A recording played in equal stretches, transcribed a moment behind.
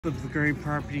Of the great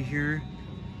property here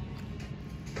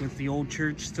with the old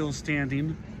church still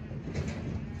standing.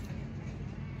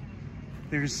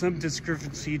 There's some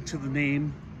discrepancy to the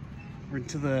name or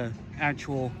to the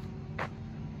actual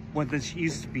what this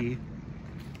used to be.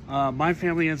 My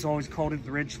family has always called it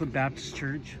the Richland Baptist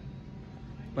Church,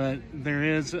 but there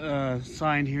is a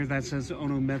sign here that says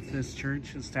Ono Methodist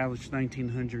Church, established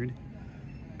 1900,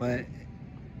 but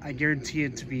I guarantee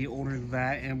it to be older than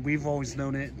that, and we've always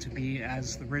known it to be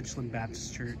as the Richland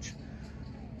Baptist Church.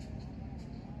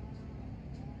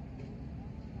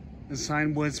 The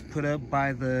sign was put up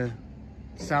by the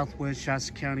Southwest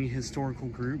Shasta County Historical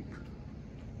Group.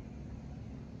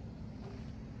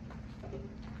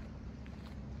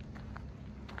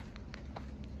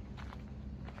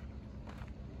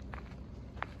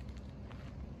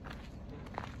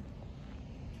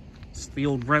 It's the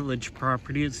old Rutledge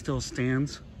property, it still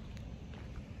stands.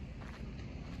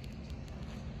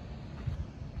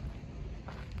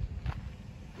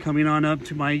 Coming on up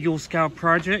to my Eagle Scout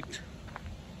project.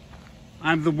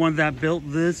 I'm the one that built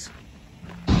this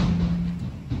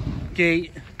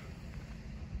gate,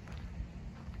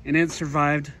 and it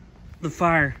survived the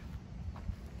fire.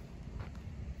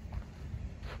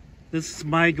 This is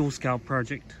my Eagle Scout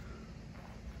project.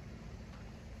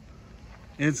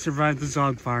 It survived the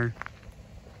Zogg Fire.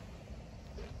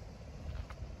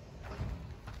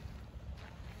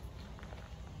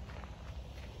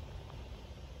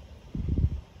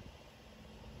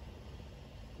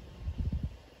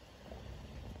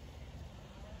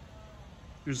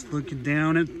 Just looking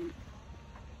down at the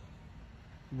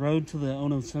road to the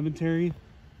Ono Cemetery.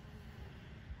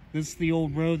 This is the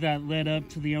old road that led up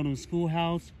to the Ono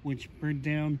schoolhouse, which burned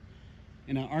down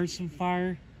in an arson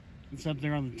fire. It's up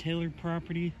there on the Taylor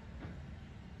property.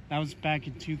 That was back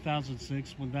in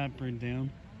 2006 when that burned down.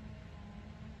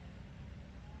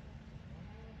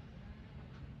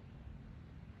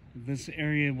 This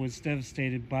area was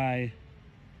devastated by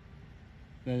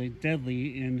the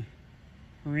deadly and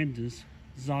horrendous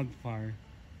Zogg Fire.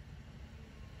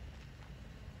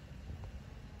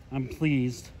 I'm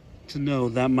pleased to know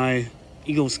that my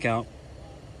Eagle Scout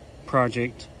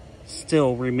project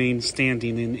still remains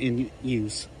standing and in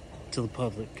use to the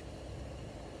public.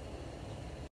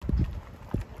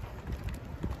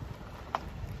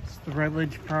 It's the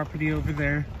Rutledge property over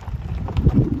there.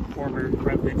 Former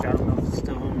Rutledge, I don't know if it's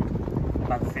still owned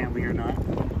by the family or not.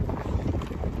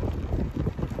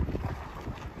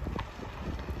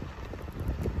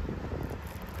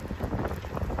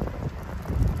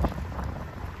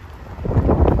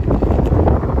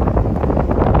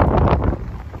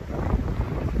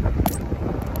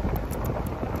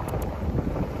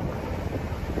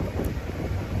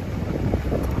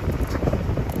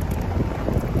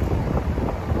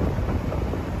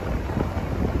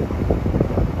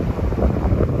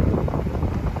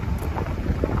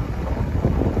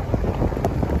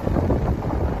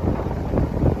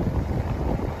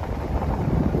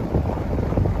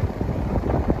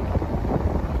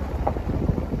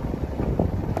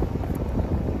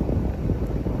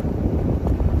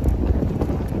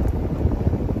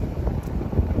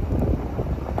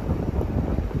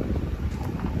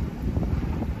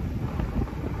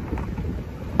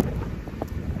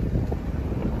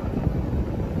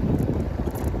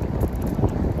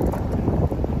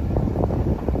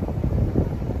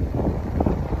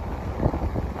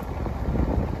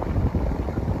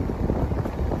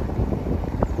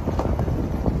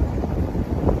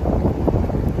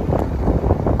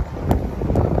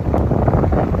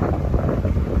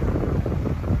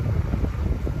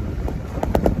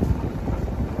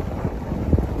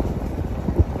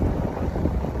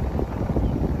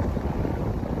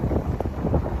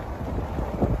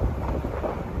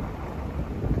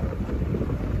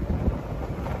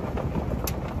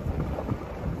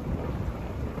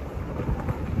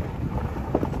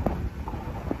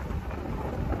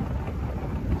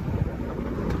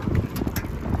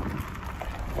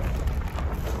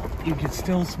 You can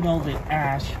still smell the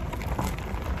ash.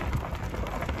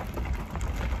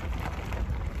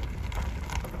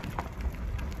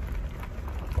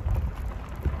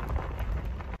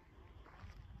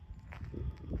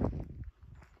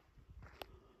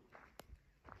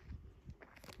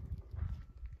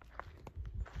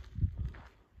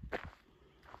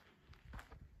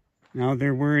 Now,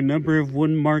 there were a number of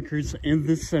wooden markers in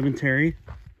this cemetery.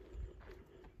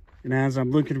 And as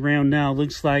I'm looking around now, it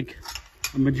looks like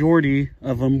a majority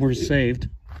of them were saved.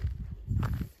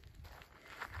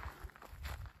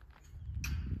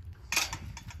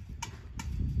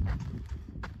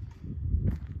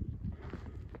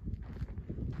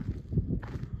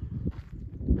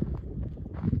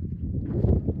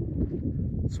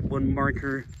 one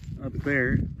marker up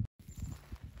there.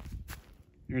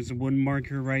 There's one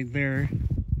marker right there.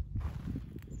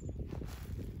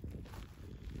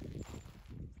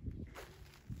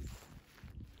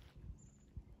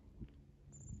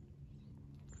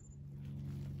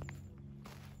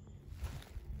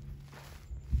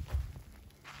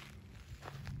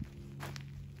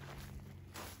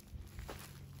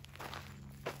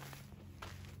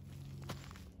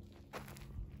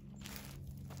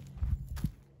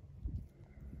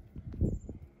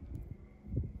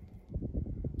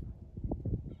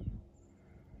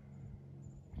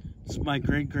 It's my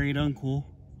great uncle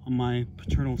on my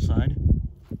paternal side.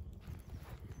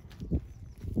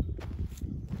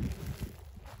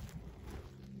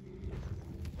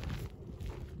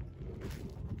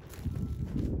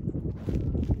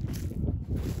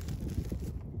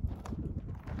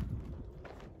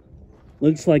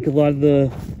 Looks like a lot of the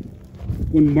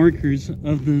wood markers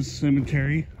of this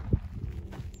cemetery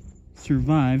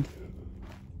survived.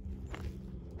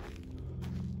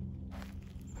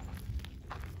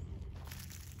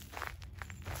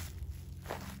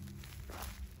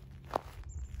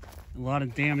 A lot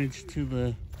of damage to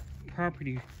the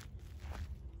property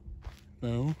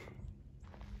though.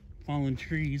 Fallen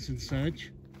trees and such.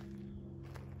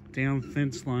 Down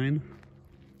fence line.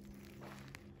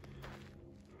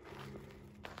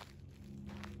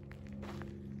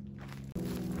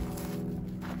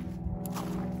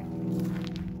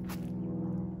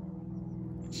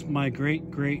 It's my great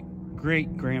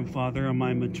grandfather on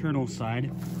my maternal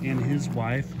side and his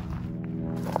wife.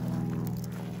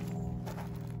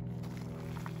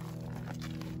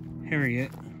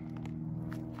 Harriet.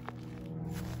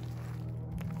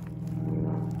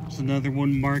 There's another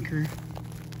one marker.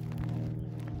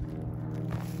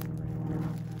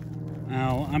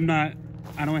 Now, I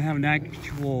don't have an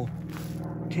actual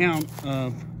count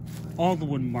of all the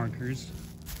wood markers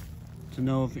to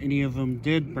know if any of them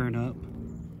did burn up,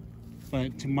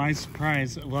 but to my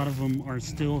surprise, a lot of them are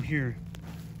still here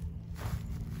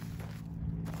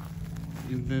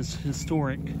in this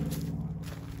historic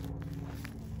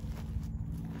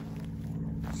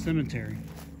cemetery.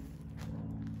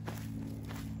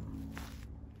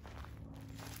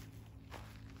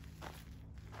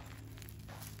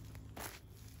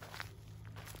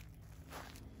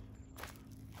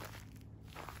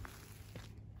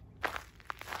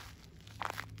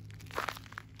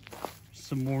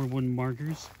 Some more wood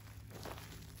markers.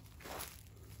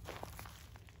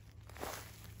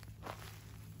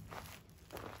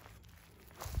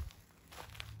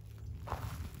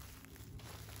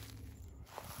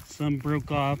 Some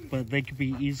broke off, but they could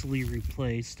be easily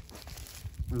replaced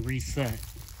or reset.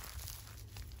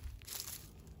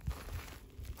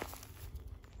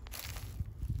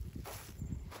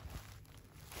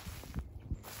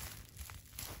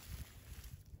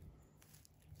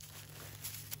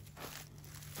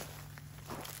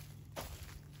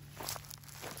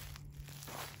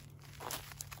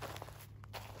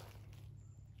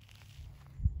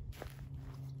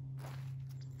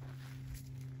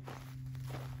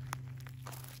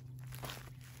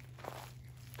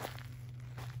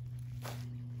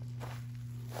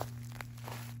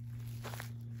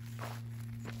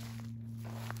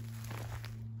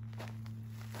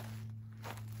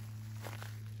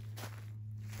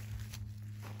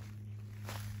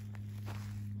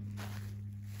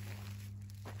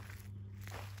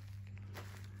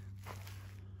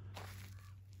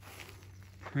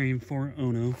 Praying for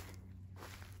Ono.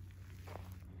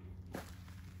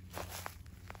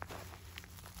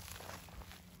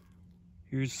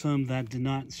 Here's some that did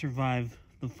not survive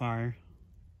the fire.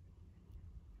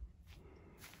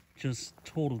 Just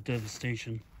total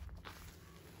devastation.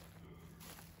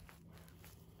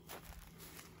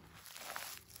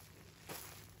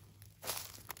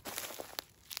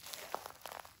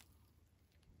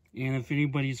 And if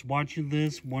anybody's watching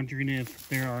this, wondering if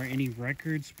there are any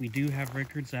records, we do have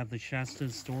records at the Shasta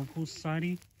Historical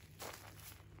Society.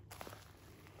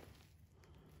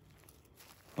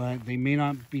 But they may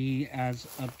not be as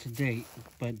up to date,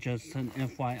 but just an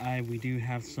FYI, we do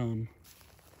have some.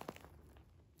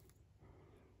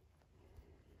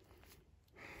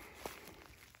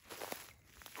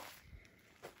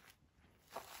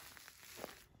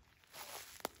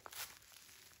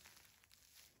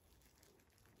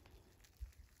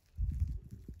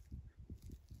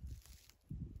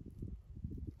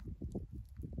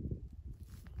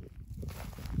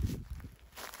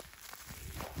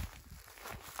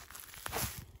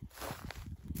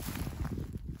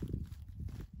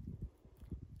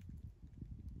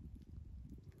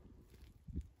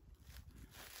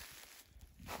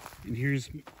 And here's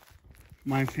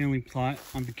my family plot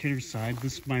on the Kidder side.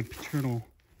 This is my paternal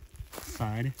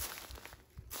side.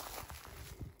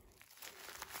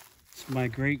 It's my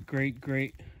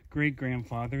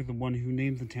great-great-great-great-grandfather, the one who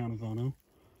named the town of Ono.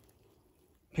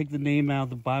 Picked the name out of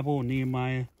the Bible,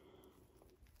 Nehemiah,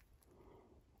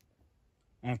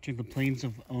 after the plains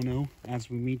of Ono, as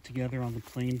we meet together on the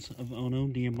plains of Ono,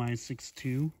 Nehemiah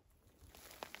 6:2.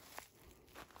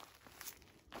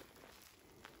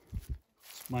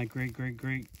 It's my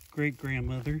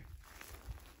great-great-great-great-grandmother.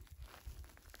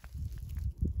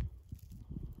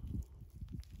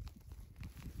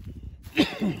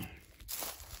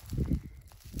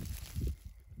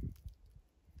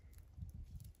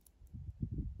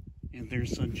 And their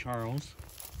son Charles,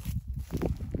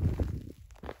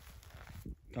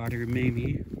 daughter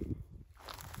Mamie,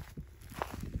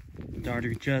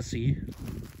 daughter Jessie,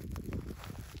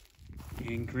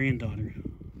 and granddaughter.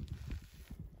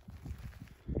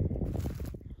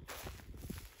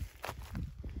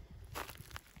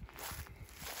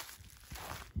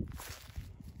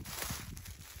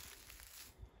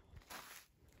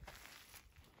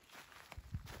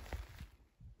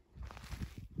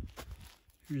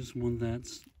 Here's one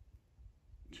that's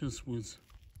just was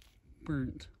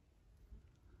burnt.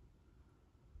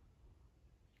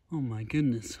 Oh my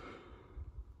goodness.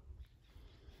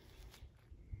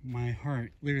 My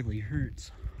heart literally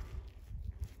hurts.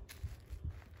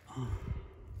 Oh.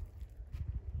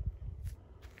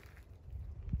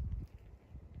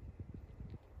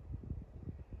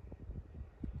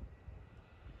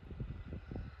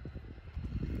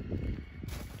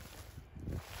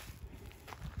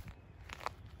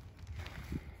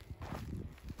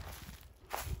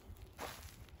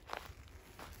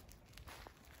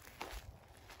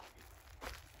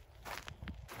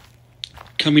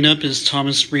 Coming up is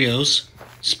Thomas Rios,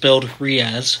 spelled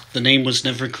Riaz. The name was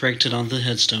never corrected on the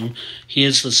headstone. He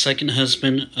is the second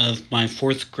husband of my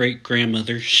fourth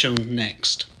great-grandmother, shown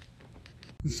next.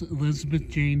 This is Elizabeth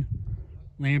Jane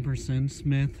Lamberson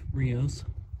Smith Rios.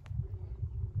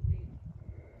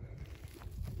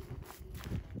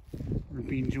 We're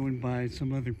being joined by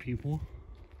some other people.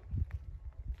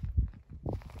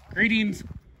 Greetings!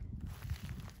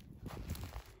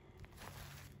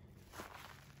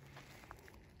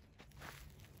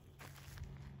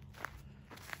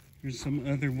 There's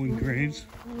some other wood graves.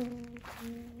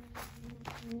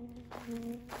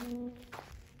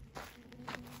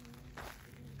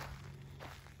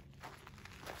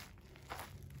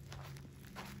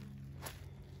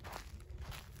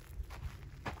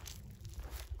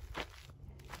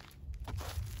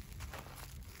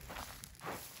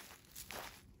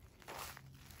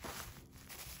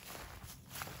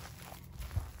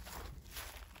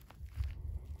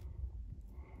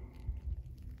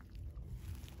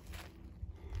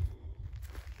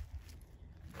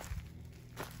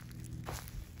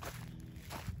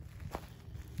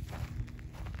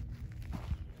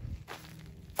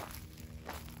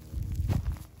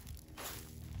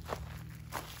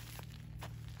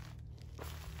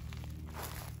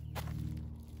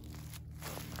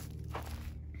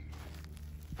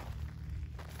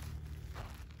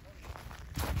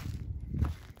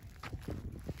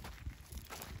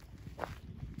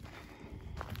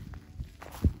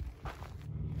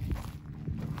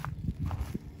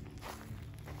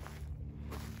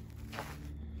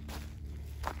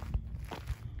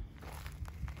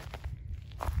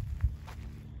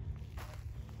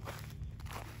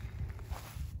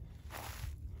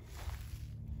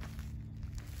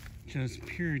 Just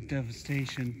pure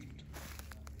devastation.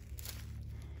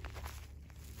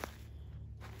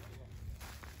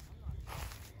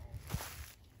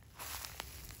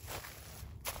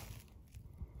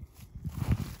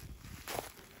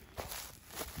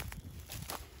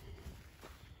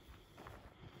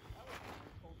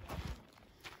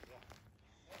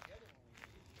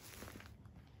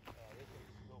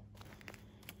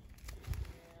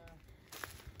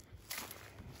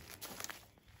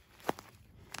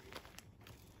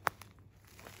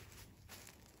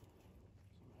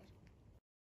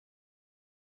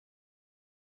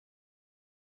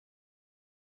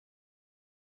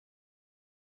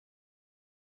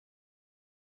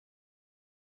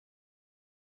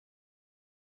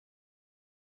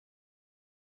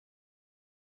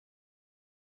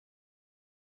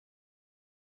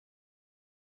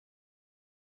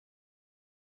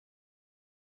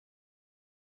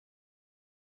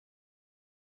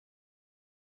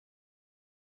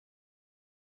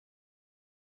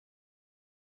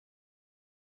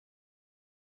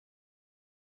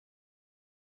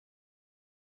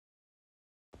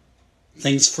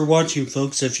 Thanks for watching,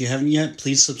 folks. If you haven't yet,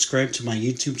 please subscribe to my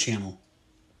YouTube channel.